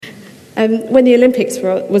When the Olympics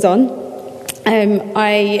was on,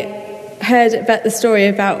 I heard about the story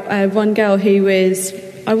about one girl who was,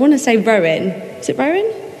 I want to say rowing. Is it rowing?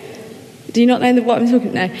 Do you not know what I'm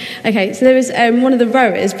talking about? No. Okay, so there was one of the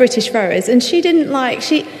rowers, British rowers, and she didn't I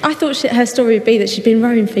thought her story would be that she'd been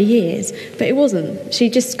rowing for years, but it wasn't. She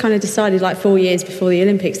just kind of decided 4 years before the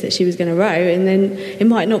Olympics that she was going to row, and then it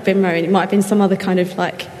might not have been rowing, it might have been some other kind of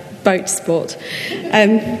boat sport.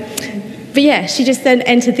 But yeah, she just then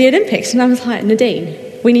entered the Olympics, and I was like,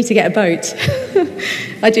 Nadine, we need to get a boat.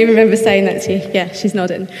 I do remember saying that to you. Yeah, she's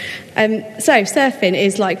nodding. So surfing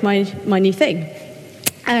is my new thing.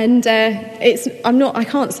 And I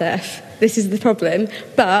can't surf. This is the problem.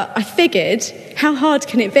 But I figured, how hard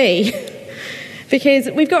can it be? Because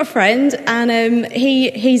we've got a friend, and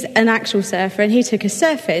he's an actual surfer, and he took us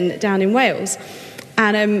surfing down in Wales.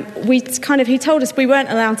 And he told us we weren't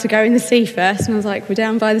allowed to go in the sea first. And I was like, we're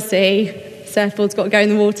down by the sea, surfboard's got to go in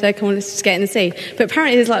the water, come on, let's just get in the sea. But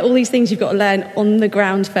apparently there's all these things you've got to learn on the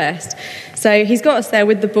ground first. So he's got us there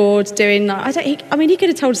with the board doing, he could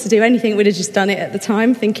have told us to do anything, we'd have just done it at the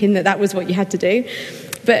time, thinking that was what you had to do.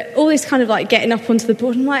 But all this kind of getting up onto the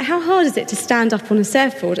board, I'm like, how hard is it to stand up on a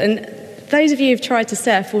surfboard? And those of you who've tried to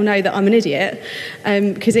surf will know that I'm an idiot,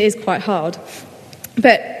 because it is quite hard.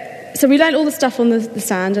 So we learned all the stuff on the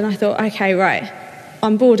sand, and I thought, okay, right,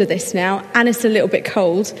 I'm bored of this now, and it's a little bit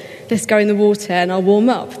cold. Let's go in the water and I'll warm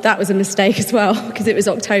up. That was a mistake as well, because it was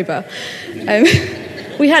October.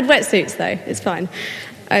 We had wetsuits though, it's fine.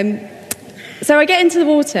 So I get into the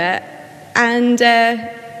water, and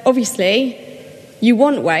obviously you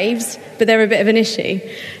want waves, but they're a bit of an issue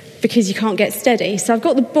because you can't get steady. So I've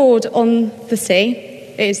got the board on the sea.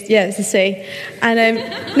 It's the sea.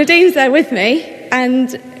 And Nadine's there with me,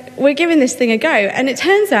 and we're giving this thing a go, and it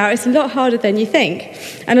turns out it's a lot harder than you think,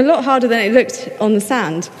 and a lot harder than it looked on the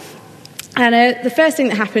sand. And the first thing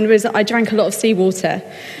that happened was that I drank a lot of seawater,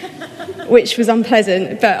 which was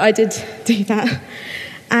unpleasant, but I did do that.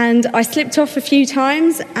 And I slipped off a few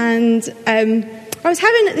times, and I was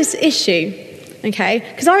having this issue, okay,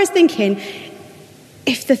 because I was thinking,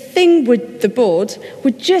 if the board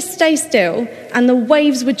would just stay still and the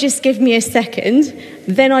waves would just give me a second,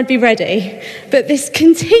 then I'd be ready. But this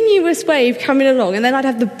continuous wave coming along, and then I'd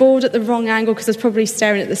have the board at the wrong angle because I was probably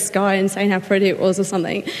staring at the sky and saying how pretty it was or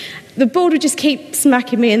something. The board would just keep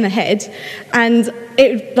smacking me in the head, and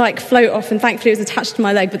it would float off, and thankfully it was attached to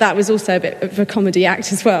my leg, but that was also a bit of a comedy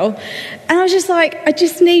act as well. And I was just I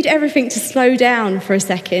just need everything to slow down for a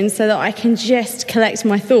second so that I can just collect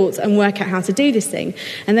my thoughts and work out how to do this thing.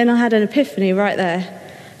 And then I had an epiphany right there.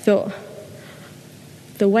 Thought,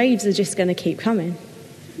 the waves are just going to keep coming.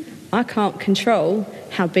 I can't control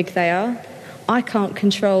how big they are. I can't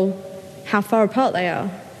control how far apart they are.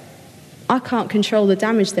 I can't control the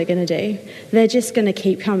damage they're going to do. They're just going to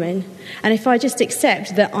keep coming. And if I just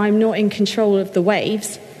accept that I'm not in control of the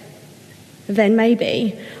waves, then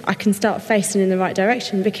maybe I can start facing in the right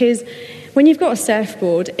direction. Because when you've got a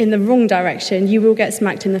surfboard in the wrong direction, you will get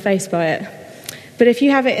smacked in the face by it. But if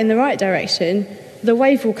you have it in the right direction, the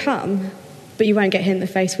wave will come, but you won't get hit in the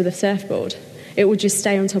face with a surfboard. It will just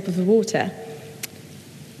stay on top of the water.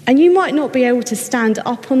 And you might not be able to stand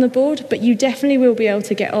up on the board, but you definitely will be able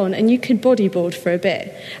to get on, and you could bodyboard for a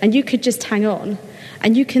bit, and you could just hang on,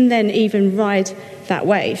 and you can then even ride that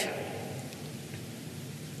wave.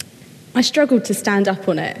 I struggled to stand up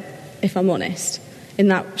on it, if I'm honest. In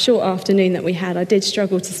that short afternoon that we had, I did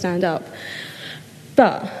struggle to stand up.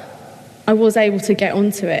 But I was able to get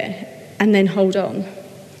onto it and then hold on.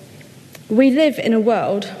 We live in a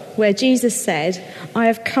world where Jesus said, I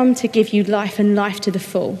have come to give you life and life to the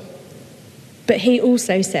full. But he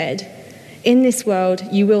also said, in this world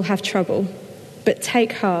you will have trouble, but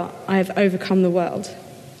take heart, I have overcome the world.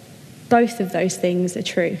 Both of those things are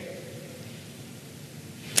true.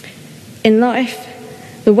 In life,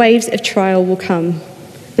 the waves of trial will come,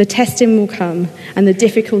 the testing will come, and the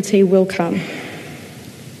difficulty will come.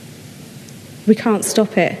 We can't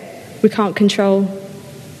stop it. We can't control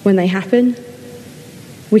when they happen.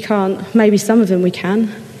 We can't, maybe some of them we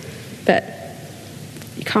can, but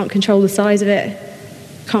you can't control the size of it,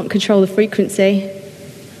 can't control the frequency.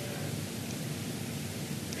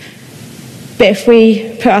 But if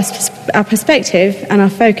we put our perspective and our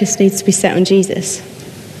focus needs to be set on Jesus.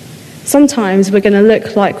 Sometimes we're going to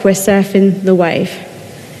look like we're surfing the wave,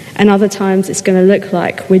 and other times it's going to look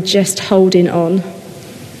like we're just holding on.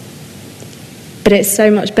 But it's so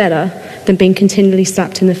much better than being continually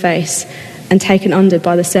slapped in the face and taken under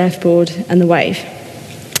by the surfboard and the wave.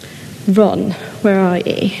 Ron, where are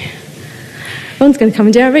you? Ron's going to come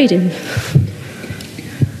and do our reading.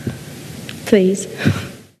 Please. I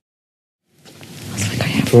was like, I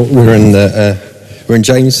have Well, we're in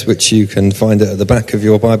James, which you can find at the back of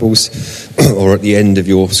your Bibles or at the end of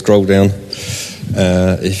your scroll down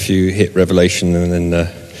if you hit Revelation and then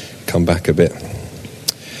come back a bit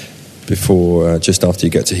before, just after you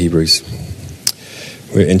get to Hebrews.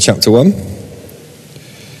 We're in chapter 1,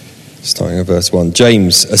 starting at verse 1.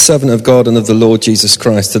 James, a servant of God and of the Lord Jesus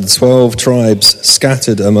Christ, to the 12 tribes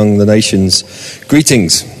scattered among the nations,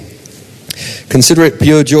 greetings. Consider it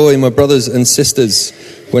pure joy, my brothers and sisters,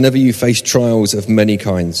 whenever you face trials of many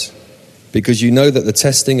kinds, because you know that the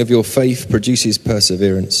testing of your faith produces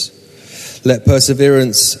perseverance. Let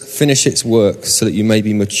perseverance finish its work so that you may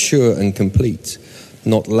be mature and complete,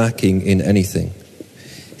 not lacking in anything.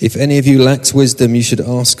 If any of you lacks wisdom, you should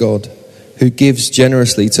ask God, who gives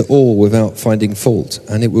generously to all without finding fault,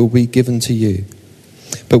 and it will be given to you.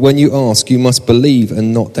 But when you ask, you must believe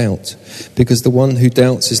and not doubt, because the one who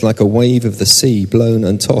doubts is like a wave of the sea blown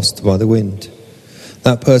and tossed by the wind.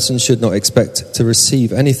 That person should not expect to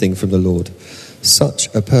receive anything from the Lord. Such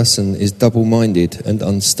a person is double-minded and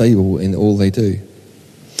unstable in all they do.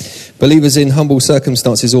 Believers in humble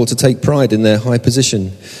circumstances ought to take pride in their high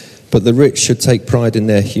position, but the rich should take pride in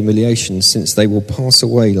their humiliation, since they will pass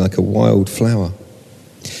away like a wild flower.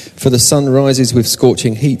 For the sun rises with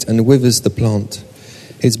scorching heat and withers the plant.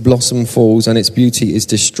 Its blossom falls and its beauty is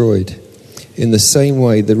destroyed. In the same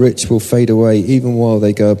way, the rich will fade away even while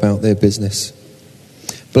they go about their business.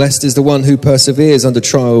 Blessed is the one who perseveres under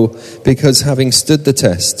trial, because having stood the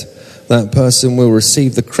test, that person will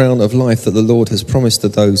receive the crown of life that the Lord has promised to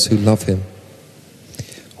those who love him.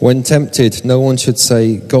 When tempted, no one should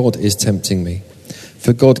say, God is tempting me.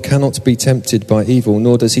 For God cannot be tempted by evil,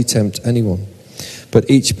 nor does he tempt anyone. But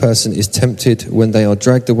each person is tempted when they are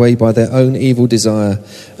dragged away by their own evil desire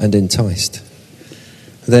and enticed.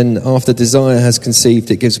 Then, after desire has conceived,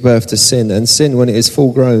 it gives birth to sin, and sin, when it is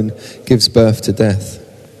full grown, gives birth to death.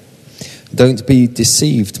 Don't be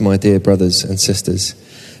deceived, my dear brothers and sisters.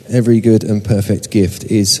 Every good and perfect gift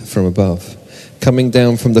is from above, coming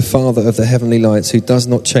down from the Father of the heavenly lights, who does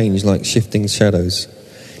not change like shifting shadows.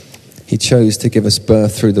 He chose to give us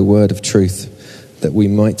birth through the word of truth, that we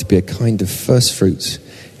might be a kind of first fruits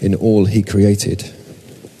in all he created.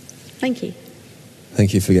 Thank you.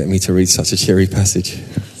 Thank you for getting me to read such a cheery passage.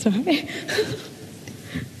 Sorry.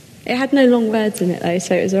 It had no long words in it though,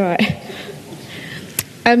 so it was all right.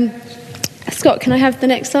 Scott, can I have the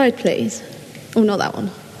next slide, please? Oh, not that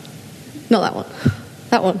one. Not that one.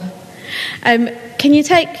 That one. Can you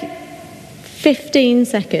take 15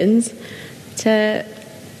 seconds to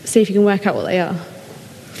see if you can work out what they are?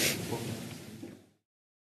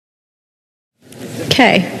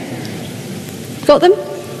 Okay. Got them?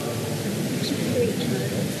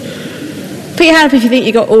 Put your hand up if you think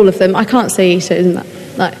you got all of them. I can't see, so isn't that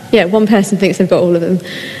like, yeah, one person thinks they've got all of them.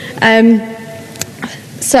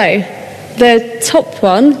 So the top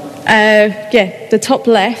one, the top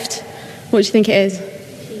left, what do you think it is?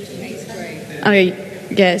 Cheese grater. Oh,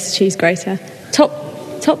 yeah, it's cheese grater.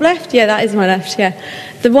 Top left? Yeah, that is my left, yeah.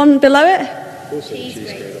 The one below it? Also cheese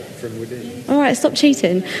grater from within. All right, stop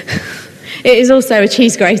cheating. It is also a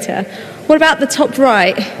cheese grater. What about the top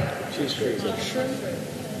right? Cheese grater.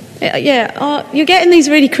 Yeah, you're getting these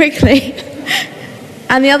really quickly.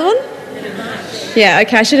 And the other one? Yeah,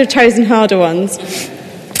 okay, I should have chosen harder ones.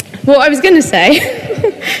 What I was going to say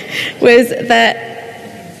was that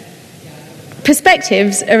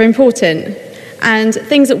perspectives are important, and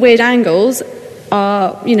things at weird angles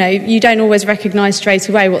are, you don't always recognise straight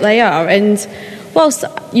away what they are. And whilst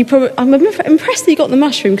I'm impressed that you got the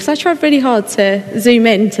mushroom, because I tried really hard to zoom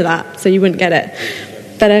in to that so you wouldn't get it.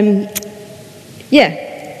 But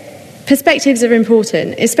perspectives are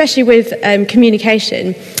important, especially with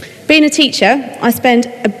communication. Being a teacher, I spend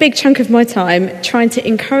a big chunk of my time trying to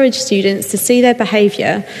encourage students to see their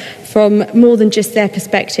behaviour from more than just their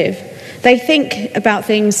perspective. They think about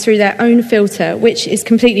things through their own filter, which is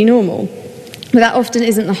completely normal. But that often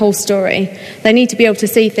isn't the whole story. They need to be able to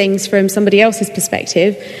see things from somebody else's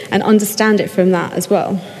perspective and understand it from that as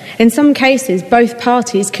well. In some cases, both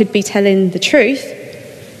parties could be telling the truth,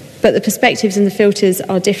 but the perspectives and the filters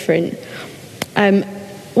are different.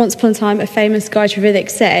 Once upon a time, a famous Guy Trevithick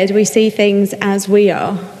said, "We see things as we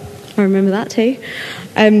are." I remember that too.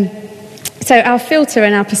 So our filter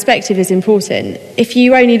and our perspective is important. If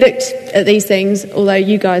you only looked at these things, although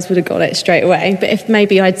you guys would have got it straight away, but if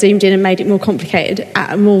maybe I'd zoomed in and made it more complicated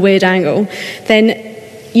at a more weird angle, then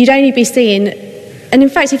you'd only be seeing, and in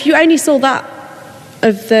fact, if you only saw that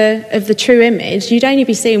of the true image, you'd only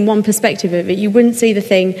be seeing one perspective of it. You wouldn't see the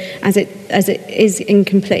thing as it is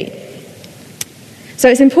incomplete. So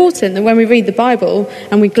it's important that when we read the Bible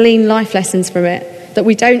and we glean life lessons from it, that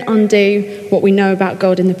we don't undo what we know about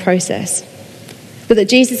God in the process, but that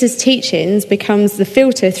Jesus' teachings becomes the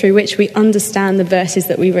filter through which we understand the verses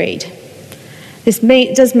that we read. This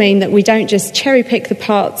does mean that we don't just cherry pick the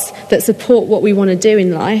parts that support what we want to do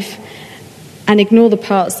in life and ignore the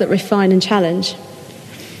parts that refine and challenge.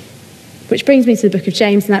 Which brings me to the book of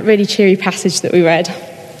James and that really cheery passage that we read.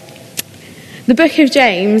 The book of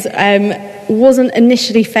James wasn't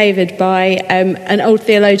initially favoured by an old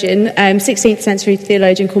theologian, 16th century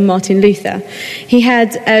theologian called Martin Luther. He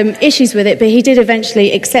had issues with it, but he did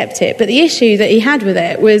eventually accept it. But the issue that he had with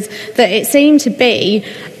it was that it seemed to be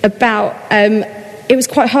about, it was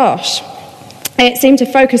quite harsh. It seemed to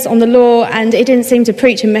focus on the law, and it didn't seem to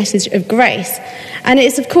preach a message of grace. And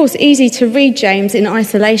it's, of course, easy to read James in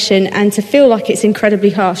isolation and to feel like it's incredibly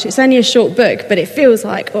harsh. It's only a short book, but it feels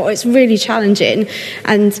like, it's really challenging.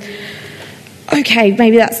 And, okay,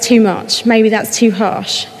 maybe that's too much. Maybe that's too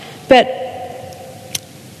harsh. But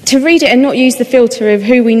to read it and not use the filter of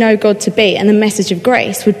who we know God to be and the message of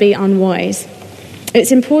grace would be unwise.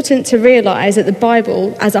 It's important to realise that the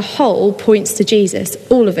Bible as a whole points to Jesus.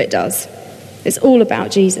 All of it does. It's all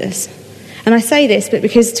about Jesus. And I say this, but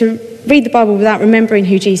because to read the Bible without remembering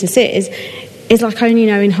who Jesus is like only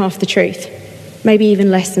knowing half the truth, maybe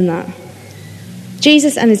even less than that.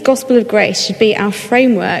 Jesus and his gospel of grace should be our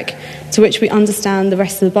framework to which we understand the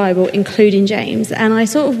rest of the Bible, including James. And I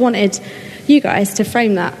sort of wanted you guys to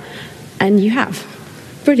frame that, and you have,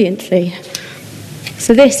 brilliantly.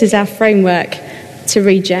 So this is our framework to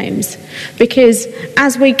read James, because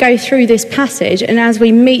as we go through this passage and as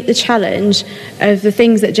we meet the challenge of the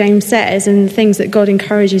things that James says and the things that God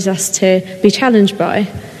encourages us to be challenged by,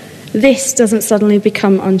 this doesn't suddenly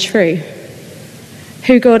become untrue.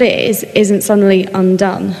 Who God is isn't suddenly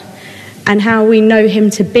undone, and how we know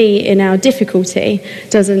him to be in our difficulty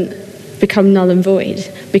doesn't become null and void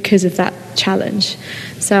because of that challenge.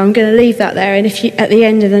 So I'm going to leave that there, and if you, at the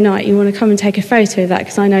end of the night, you want to come and take a photo of that,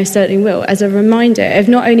 because I know certainly will, as a reminder of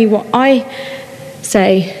not only what I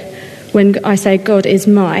say when I say God is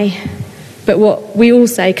my, but what we all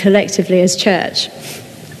say collectively as church.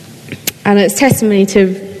 And it's testimony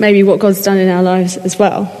to maybe what God's done in our lives as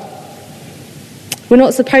well. We're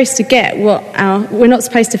not supposed to forget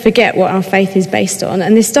what our faith is based on.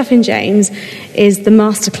 And this stuff in James is the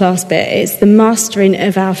masterclass bit. It's the mastering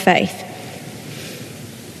of our faith.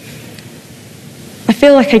 I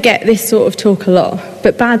feel like I get this sort of talk a lot,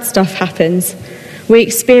 but bad stuff happens. We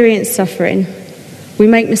experience suffering. We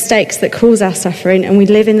make mistakes that cause our suffering, and we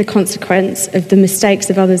live in the consequence of the mistakes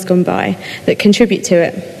of others gone by that contribute to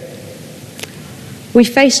it. We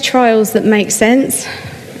face trials that make sense,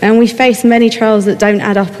 and we face many trials that don't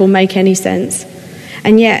add up or make any sense.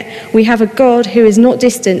 And yet, we have a God who is not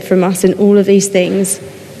distant from us in all of these things.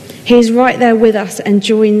 He is right there with us and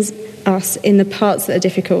joins us in the parts that are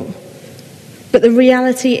difficult. But the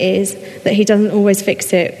reality is that he doesn't always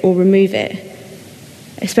fix it or remove it,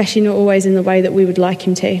 especially not always in the way that we would like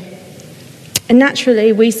him to. And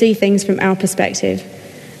naturally, we see things from our perspective,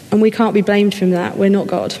 and we can't be blamed from that. We're not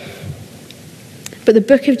God. But the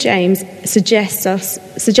book of James suggests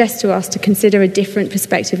to us to consider a different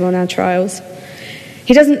perspective on our trials.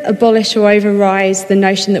 He doesn't abolish or override the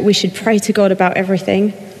notion that we should pray to God about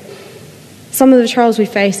everything. Some of the trials we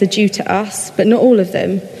face are due to us, but not all of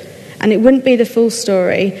them. And it wouldn't be the full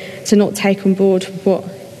story to not take on board what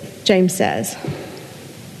James says.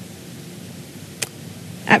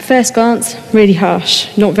 At first glance, really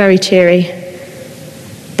harsh, not very cheery.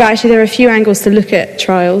 But actually there are a few angles to look at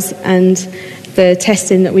trials and the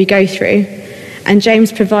testing that we go through, and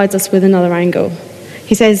James provides us with another angle.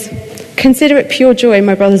 He says, "Consider it pure joy,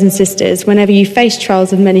 my brothers and sisters, whenever you face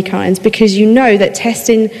trials of many kinds, because you know that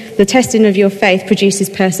the testing of your faith produces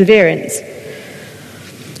perseverance."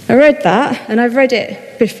 I read that, and I've read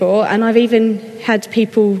it before, and I've even had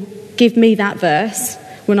people give me that verse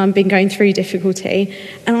when I've been going through difficulty,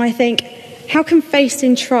 and I think, how can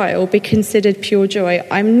facing trial be considered pure joy?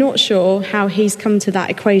 I'm not sure how he's come to that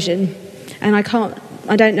equation. And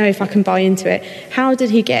I don't know if I can buy into it. How did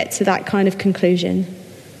he get to that kind of conclusion?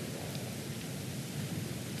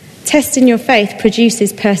 Testing your faith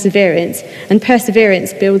produces perseverance, and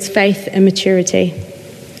perseverance builds faith and maturity.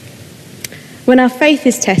 When our faith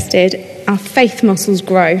is tested, our faith muscles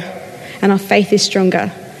grow, and our faith is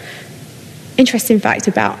stronger. Interesting fact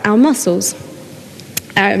about our muscles.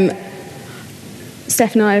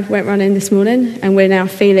 Steph and I went running this morning, and we're now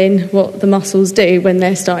feeling what the muscles do when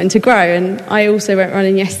they're starting to grow. And I also went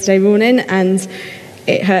running yesterday morning, and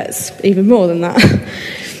it hurts even more than that.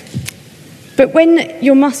 But when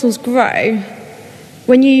your muscles grow,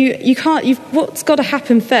 What's got to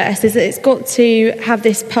happen first is that it's got to have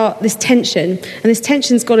this tension, and this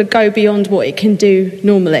tension's got to go beyond what it can do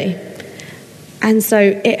normally. And so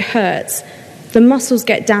it hurts. The muscles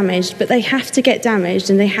get damaged, but they have to get damaged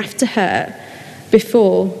and they have to hurt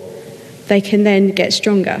before they can then get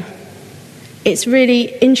stronger. It's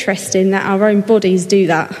really interesting that our own bodies do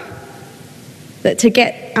that. That to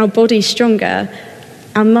get our bodies stronger,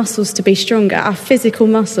 our muscles to be stronger, our physical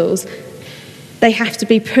muscles, they have to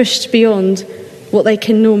be pushed beyond what they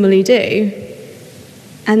can normally do.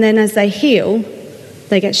 And then as they heal,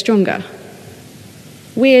 they get stronger.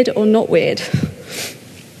 Weird or not weird?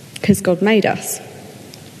 Because God made us.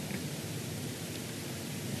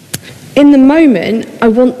 In the moment, I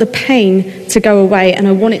want the pain to go away and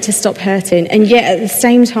I want it to stop hurting. And yet at the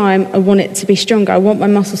same time, I want it to be stronger. I want my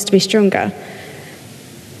muscles to be stronger.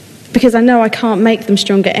 Because I know I can't make them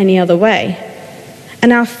stronger any other way.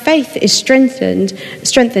 And our faith is strengthened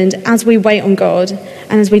as we wait on God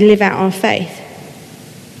and as we live out our faith.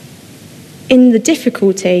 In the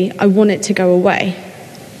difficulty, I want it to go away.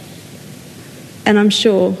 And I'm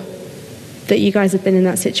sure that you guys have been in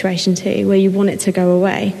that situation too, where you want it to go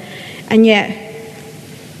away. And yet,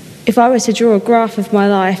 if I were to draw a graph of my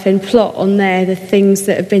life and plot on there the things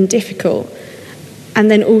that have been difficult, and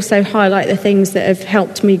then also highlight the things that have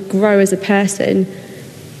helped me grow as a person,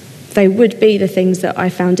 they would be the things that I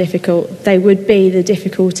found difficult. They would be the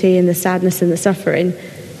difficulty and the sadness and the suffering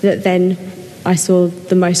that then I saw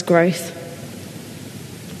the most growth.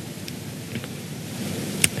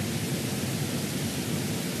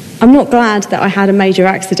 I'm not glad that I had a major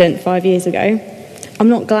accident 5 years ago. I'm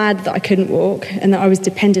not glad that I couldn't walk and that I was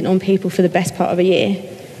dependent on people for the best part of a year.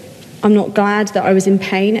 I'm not glad that I was in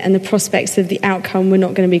pain and the prospects of the outcome were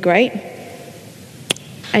not going to be great.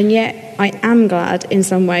 And yet I am glad in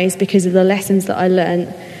some ways because of the lessons that I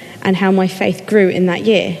learned and how my faith grew in that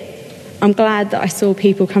year. I'm glad that I saw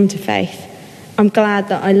people come to faith. I'm glad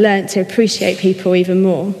that I learned to appreciate people even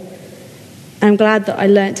more. I'm glad that I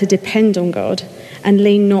learned to depend on God and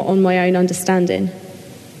lean not on my own understanding.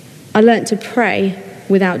 I learned to pray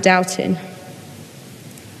without doubting.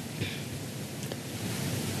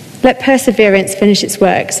 Let perseverance finish its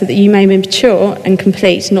work so that you may be mature and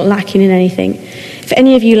complete, not lacking in anything. If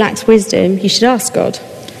any of you lacks wisdom, you should ask God,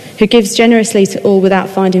 who gives generously to all without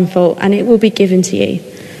finding fault, and it will be given to you.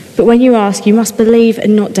 But when you ask, you must believe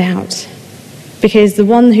and not doubt. Because the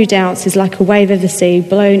one who doubts is like a wave of the sea,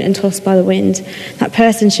 blown and tossed by the wind. That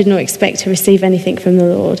person should not expect to receive anything from the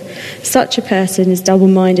Lord. Such a person is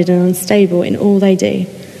double-minded and unstable in all they do.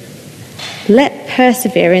 Let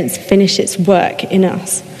perseverance finish its work in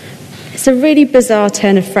us. It's a really bizarre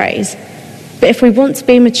turn of phrase. But if we want to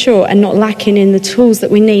be mature and not lacking in the tools that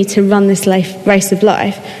we need to run this race of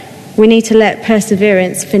life, we need to let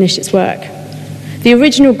perseverance finish its work. The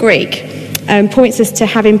original Greek points us to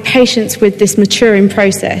having patience with this maturing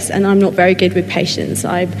process, and I'm not very good with patience.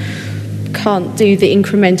 I can't do the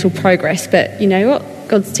incremental progress, but you know what?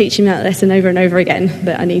 God's teaching me that lesson over and over again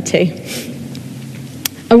that I need to.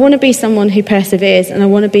 I want to be someone who perseveres, and I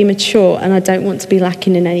want to be mature, and I don't want to be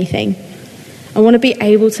lacking in anything. I want to be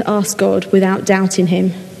able to ask God without doubting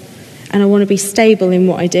him, and I want to be stable in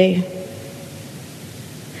what I do.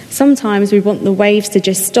 Sometimes we want the waves to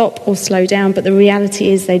just stop or slow down, but the reality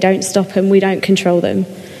is they don't stop and we don't control them.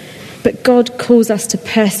 But God calls us to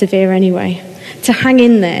persevere anyway, to hang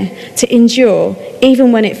in there, to endure,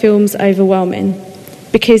 even when it feels overwhelming.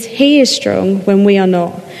 Because he is strong when we are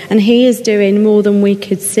not, and he is doing more than we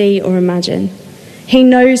could see or imagine. He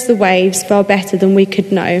knows the waves far better than we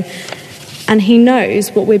could know, and he knows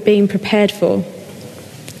what we're being prepared for.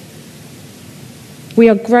 We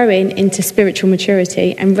are growing into spiritual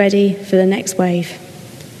maturity and ready for the next wave.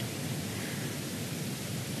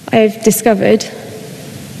 I have discovered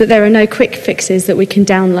that there are no quick fixes that we can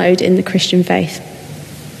download in the Christian faith.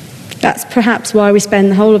 That's perhaps why we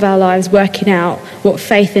spend the whole of our lives working out what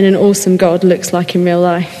faith in an awesome God looks like in real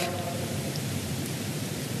life.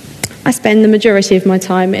 I spend the majority of my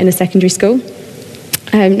time in a secondary school.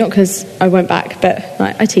 Not because I went back, but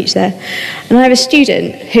I teach there. And I have a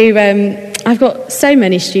student who, I've got so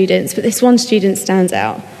many students, but this one student stands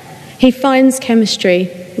out. He finds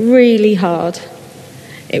chemistry really hard.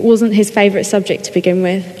 It wasn't his favourite subject to begin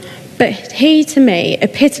with. But he, to me,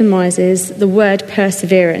 epitomises the word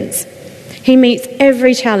perseverance. He meets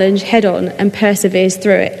every challenge head on and perseveres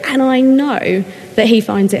through it. And I know that he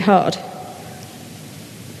finds it hard.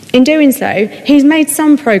 In doing so, he's made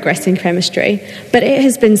some progress in chemistry, but it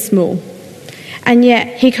has been small. And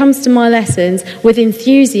yet he comes to my lessons with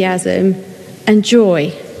enthusiasm and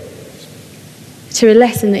joy to a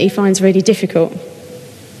lesson that he finds really difficult.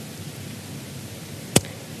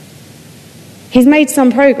 He's made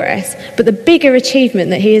some progress, but the bigger achievement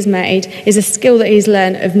that he has made is a skill that he's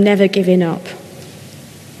learned of never giving up.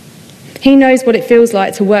 He knows what it feels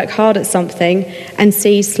like to work hard at something and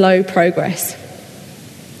see slow progress.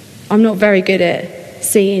 I'm not very good at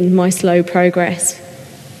seeing my slow progress,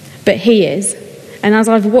 but he is. And as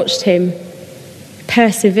I've watched him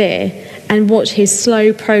persevere and watch his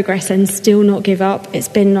slow progress and still not give up, it's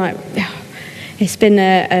been a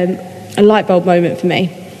light bulb moment for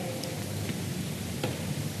me.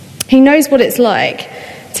 He knows what it's like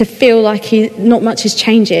to feel like not much is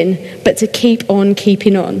changing, but to keep on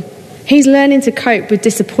keeping on. He's learning to cope with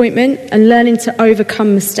disappointment and learning to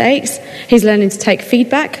overcome mistakes. He's learning to take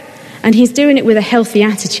feedback, and he's doing it with a healthy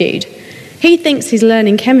attitude. He thinks he's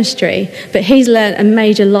learning chemistry, but he's learned a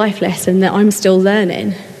major life lesson that I'm still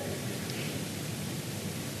learning.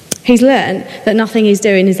 He's learned that nothing he's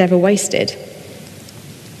doing is ever wasted.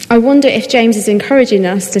 I wonder if James is encouraging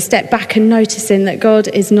us to step back and noticing that God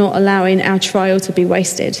is not allowing our trial to be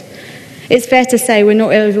wasted. It's fair to say we're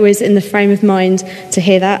not always in the frame of mind to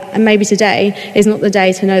hear that, and maybe today is not the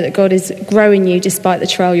day to know that God is growing you despite the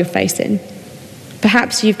trial you're facing.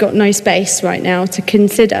 Perhaps you've got no space right now to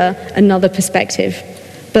consider another perspective,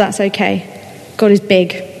 but that's okay. God is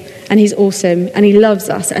big, and he's awesome, and he loves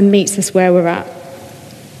us and meets us where we're at.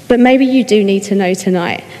 But maybe you do need to know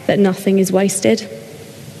tonight that nothing is wasted,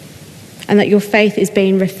 and that your faith is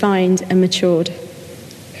being refined and matured.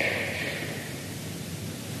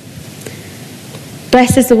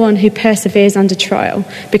 Blessed is the one who perseveres under trial,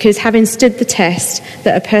 because having stood the test,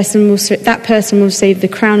 that person will receive the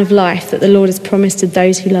crown of life that the Lord has promised to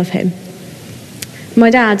those who love him. My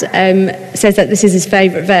dad says that this is his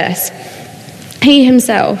favourite verse. He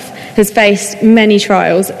himself has faced many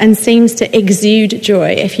trials and seems to exude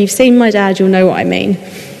joy. If you've seen my dad, you'll know what I mean.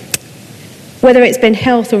 Whether it's been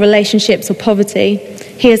health or relationships or poverty,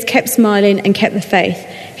 he has kept smiling and kept the faith.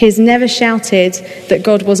 He has never shouted that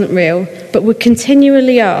God wasn't real, but would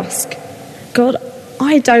continually ask, God,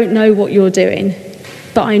 I don't know what you're doing,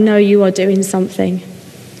 but I know you are doing something.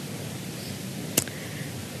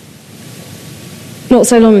 Not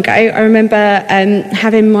so long ago, I remember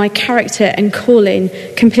having my character and calling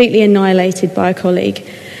completely annihilated by a colleague.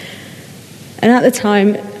 And at the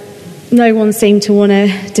time, no one seemed to want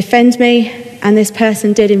to defend me, and this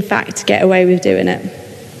person did in fact get away with doing it.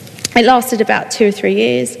 It lasted about 2 or 3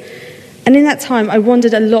 years, and in that time I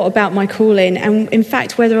wondered a lot about my calling and in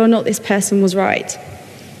fact whether or not this person was right.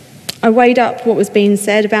 I weighed up what was being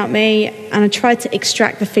said about me, and I tried to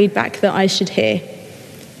extract the feedback that I should hear.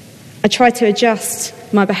 I tried to adjust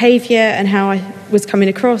my behaviour and how I was coming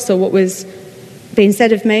across or what was being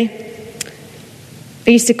said of me. I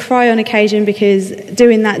used to cry on occasion because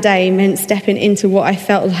doing that day meant stepping into what I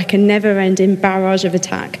felt like a never-ending barrage of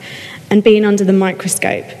attack and being under the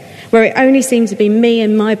microscope, where it only seemed to be me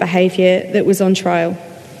and my behaviour that was on trial.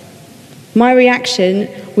 My reaction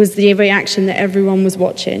was the reaction that everyone was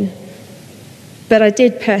watching. But I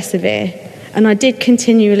did persevere, and I did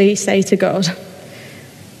continually say to God,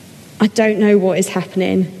 I don't know what is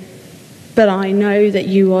happening, but I know that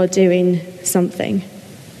you are doing something.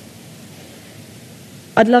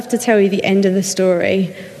 I'd love to tell you the end of the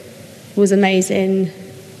story was amazing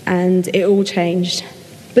and it all changed.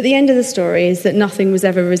 But the end of the story is that nothing was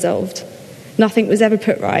ever resolved. Nothing was ever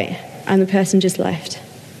put right, and the person just left.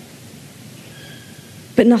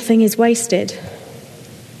 But nothing is wasted.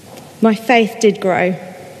 My faith did grow,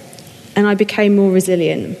 and I became more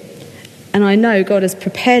resilient. And I know God has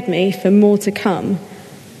prepared me for more to come,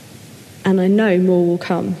 and I know more will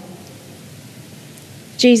come.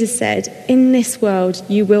 Jesus said, in this world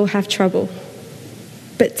you will have trouble,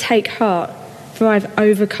 but take heart, for I've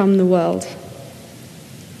overcome the world.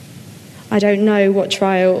 I don't know what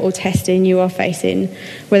trial or testing you are facing,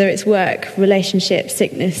 whether it's work, relationships,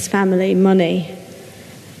 sickness, family, money.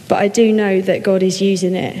 But I do know that God is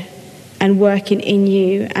using it and working in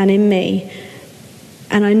you and in me.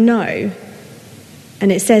 And I know,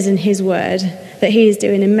 and it says in his word, that he is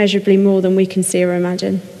doing immeasurably more than we can see or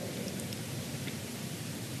imagine.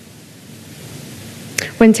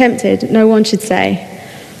 When tempted, no one should say,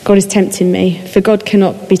 God is tempting me, for God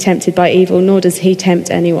cannot be tempted by evil, nor does he tempt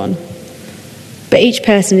anyone. But each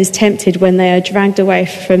person is tempted when they are dragged away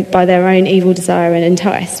by their own evil desire and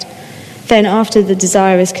enticed. Then after the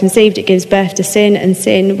desire is conceived, it gives birth to sin, and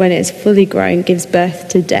sin, when it is fully grown, gives birth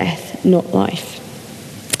to death, not life.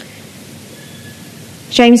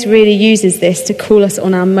 James really uses this to call us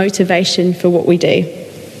on our motivation for what we do.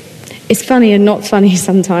 It's funny and not funny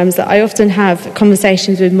sometimes that I often have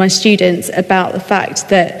conversations with my students about the fact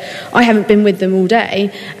that I haven't been with them all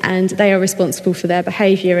day and they are responsible for their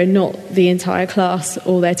behaviour and not the entire class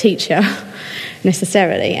or their teacher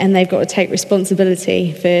necessarily, and they've got to take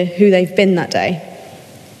responsibility for who they've been that day.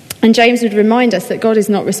 And James would remind us that God is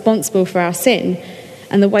not responsible for our sin,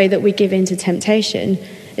 and the way that we give in to temptation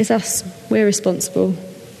is us. We're responsible.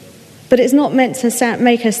 But it's not meant to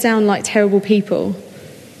make us sound like terrible people.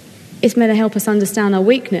 It's meant to help us understand our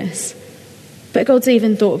weakness. But God's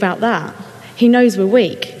even thought about that. He knows we're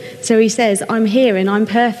weak. So he says, I'm here and I'm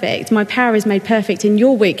perfect. My power is made perfect in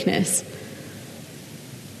your weakness.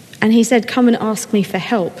 And he said, come and ask me for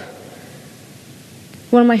help.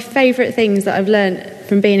 One of my favourite things that I've learned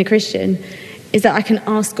from being a Christian is that I can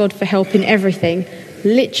ask God for help in everything.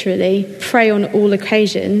 Literally, pray on all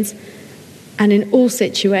occasions and in all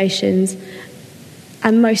situations.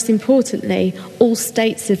 And most importantly, all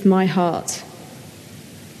states of my heart.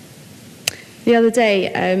 The other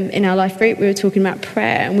day in our life group, we were talking about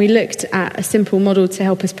prayer, and we looked at a simple model to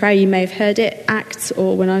help us pray. You may have heard it, ACTS,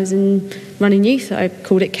 or when I was in running youth, I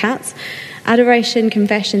called it CATS. Adoration,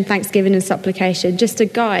 confession, thanksgiving and supplication. Just a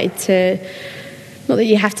guide to, not that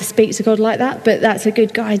you have to speak to God like that, but that's a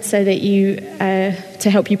good guide so that you, to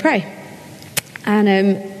help you pray.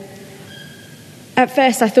 And at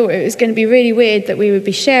first I thought it was going to be really weird that we would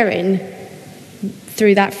be sharing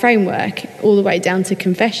through that framework all the way down to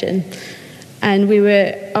confession. And we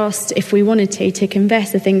were asked if we wanted to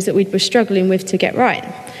confess the things that we were struggling with to get right.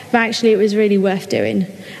 But actually it was really worth doing,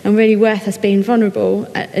 and really worth us being vulnerable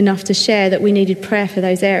enough to share that we needed prayer for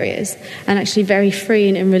those areas, and actually very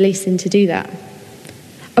freeing and releasing to do that.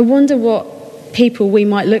 I wonder what people we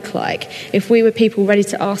might look like if we were people ready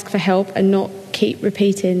to ask for help and not keep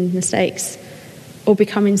repeating mistakes or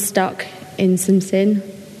becoming stuck in some sin.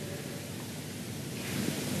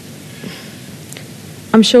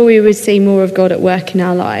 I'm sure we would see more of God at work in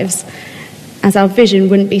our lives, as our vision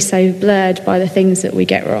wouldn't be so blurred by the things that we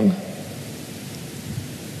get wrong.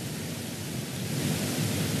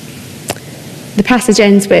 The passage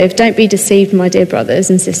ends with, "Don't be deceived, my dear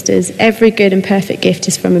brothers and sisters. Every good and perfect gift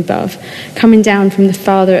is from above, coming down from the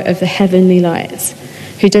Father of the heavenly lights,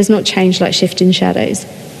 who does not change like shifting shadows."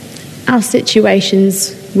 Our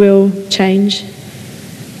situations will change,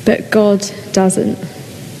 but God doesn't.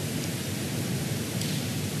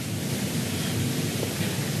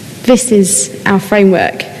 This is our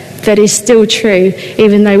framework that is still true,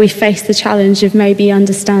 even though we face the challenge of maybe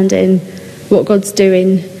understanding what God's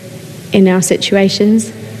doing in our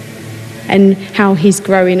situations and how he's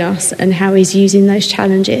growing us and how he's using those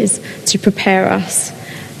challenges to prepare us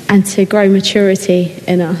and to grow maturity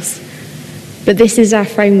in us. But this is our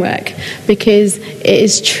framework, because it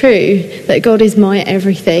is true that God is my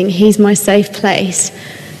everything. He's my safe place.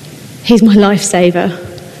 He's my lifesaver,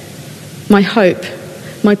 my hope,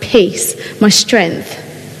 my peace, my strength,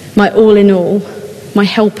 my all in all, my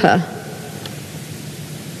helper,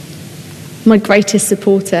 my greatest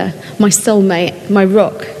supporter, my soulmate, my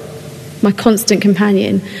rock, my constant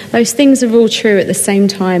companion. Those things are all true at the same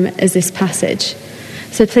time as this passage.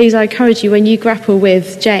 So please, I encourage you, when you grapple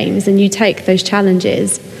with James and you take those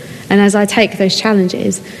challenges, and as I take those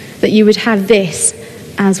challenges, that you would have this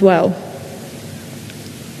as well.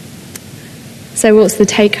 So what's the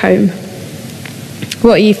take home?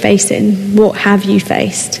 What are you facing? What have you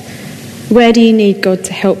faced? Where do you need God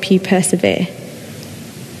to help you persevere?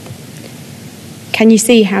 Can you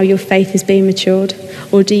see how your faith is being matured?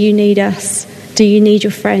 Or do you need us? Do you need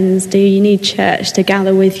your friends? Do you need church to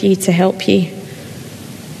gather with you to help you?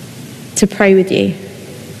 To pray with you?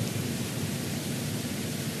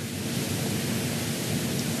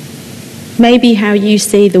 Maybe how you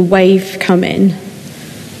see the wave come in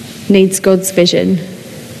needs God's vision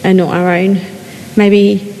and not our own.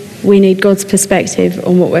 Maybe we need God's perspective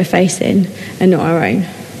on what we're facing and not our own.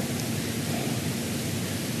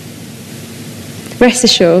 Rest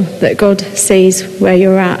assured that God sees where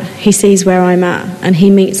you're at. He sees where I'm at, and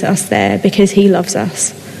he meets us there because he loves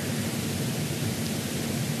us.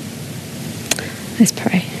 Let's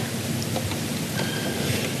pray.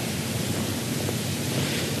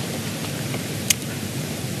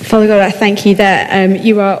 Father God, I thank you that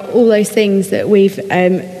you are all those things that we've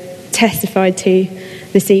testified to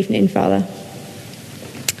this evening, Father,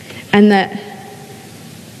 and that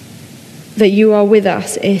you are with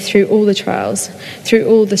us through all the trials, through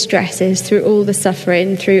all the stresses, through all the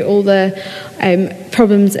suffering, through all the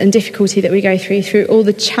problems and difficulty that we go through all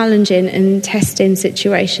the challenging and testing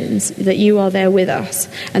situations, that you are there with us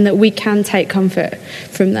and that we can take comfort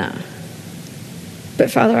from that. But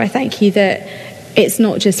Father, I thank you that it's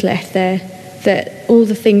not just left there, that all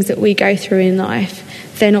the things that we go through in life,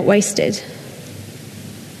 they're not wasted,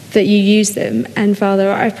 that you use them. And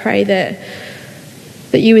Father, I pray that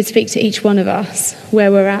you would speak to each one of us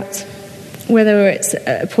where we're at, whether it's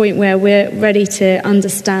a point where we're ready to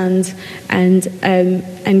understand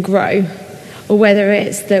and grow, or whether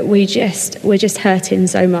it's that we're just hurting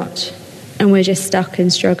so much and we're just stuck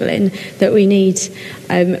and struggling, that we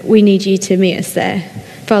need you to meet us there.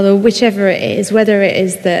 Father, whichever it is, whether it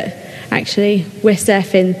is that actually we're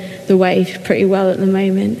surfing the wave pretty well at the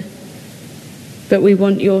moment, but we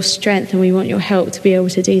want your strength and we want your help to be able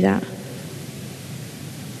to do that.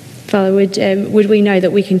 Father, would we know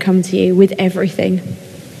that we can come to you with everything?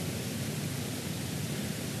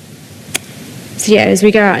 So yeah, as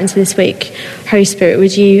we go out into this week, Holy Spirit,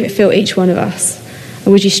 would you fill each one of us,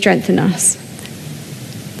 and would you strengthen us?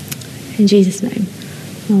 In Jesus' name,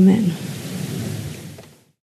 amen.